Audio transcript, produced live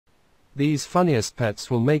These funniest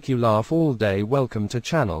pets will make you laugh all day. Welcome to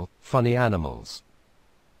channel, Funny Animals.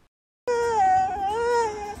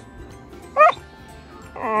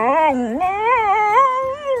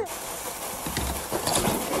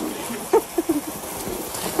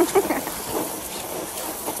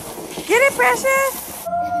 Get it, Precious?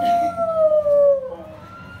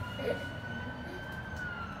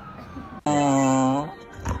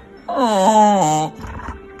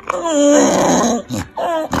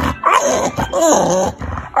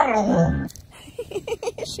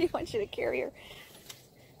 She wants you to carry her.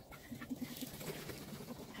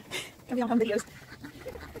 Gonna be on home videos.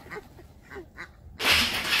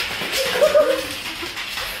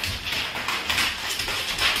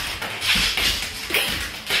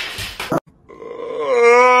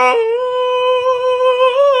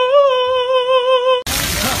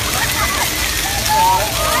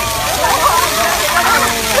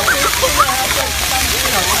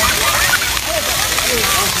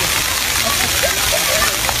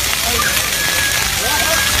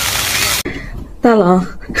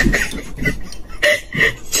 Tala.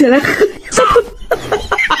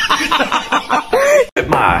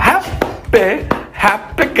 My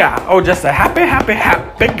happy guy. Oh, just a happy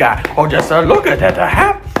guy. Oh, just a look at that, a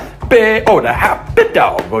happy, oh, the happy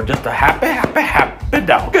dog. Oh, just a happy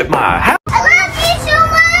dog. Get my happy. I love you so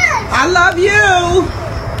much. I love you.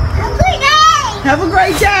 Have a great day. Have a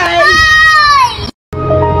great day. Bye.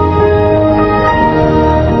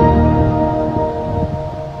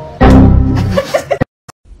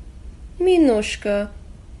 Minushka,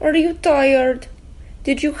 are you tired?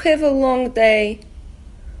 Did you have a long day?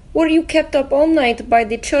 Were you kept up all night by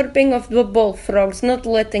the chirping of the bullfrogs not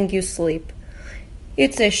letting you sleep?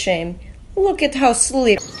 It's a shame. Look at how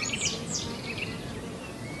sleep.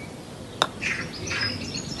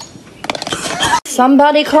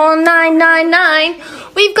 Somebody call 999.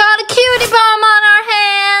 We've got a cutie bomb on our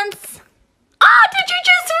hands. Ah, did you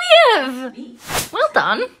just live? Well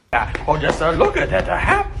done. Oh, just a look at that, a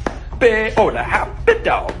happy, oh, the happy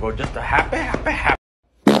dog. Oh, just a happy.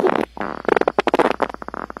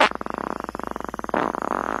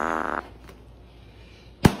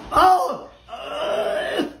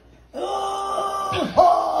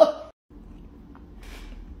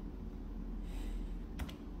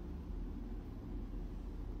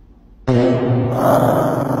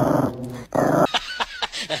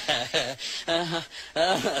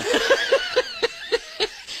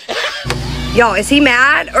 Yo, is he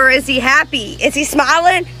mad or is he happy? Is he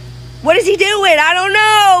smiling? What is he doing? I don't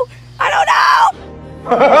know.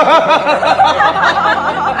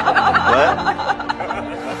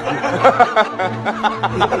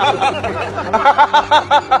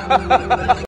 What?